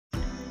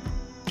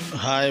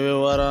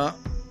However,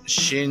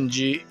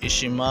 Shinji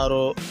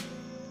Ishimaro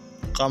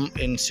come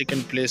in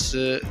second place,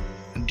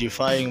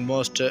 defying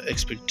most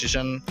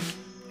expectation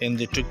in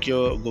the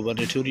Tokyo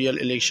gubernatorial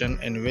election,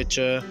 in which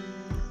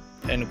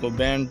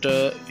incumbent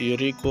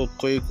Yuriko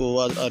Koiko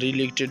was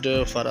re-elected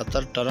for a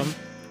third term,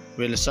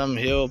 while some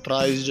have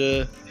praised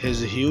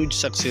his huge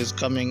success,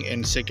 coming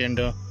in second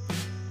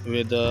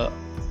with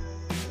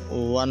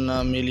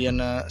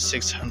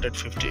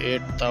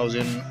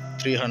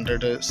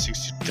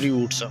 1,658,363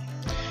 votes.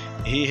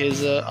 He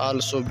has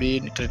also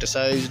been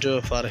criticized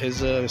for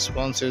his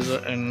responses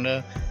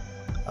and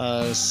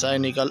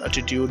cynical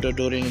attitude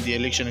during the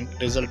election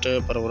result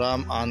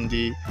program on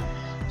the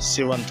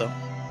 7th.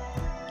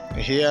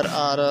 Here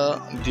are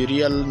the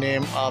real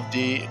name of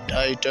the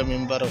diet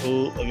member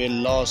who will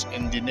lose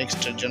in the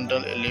next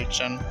general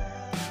election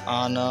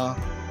on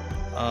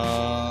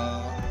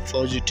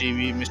Fuji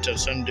TV. Mr.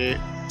 Sunday,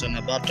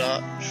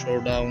 Tanabata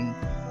Showdown,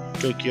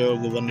 Tokyo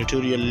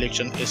gubernatorial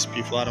election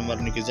SP former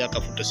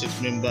Nikizaka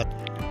 46 member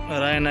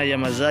Raina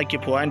Yamazaki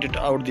pointed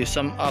out the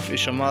sum of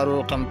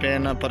Ishimaro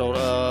campaign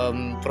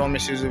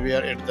promises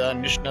were at the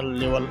national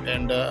level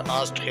and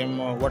asked him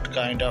what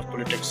kind of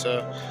politics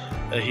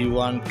he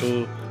want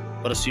to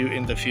pursue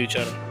in the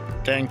future.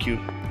 Thank you.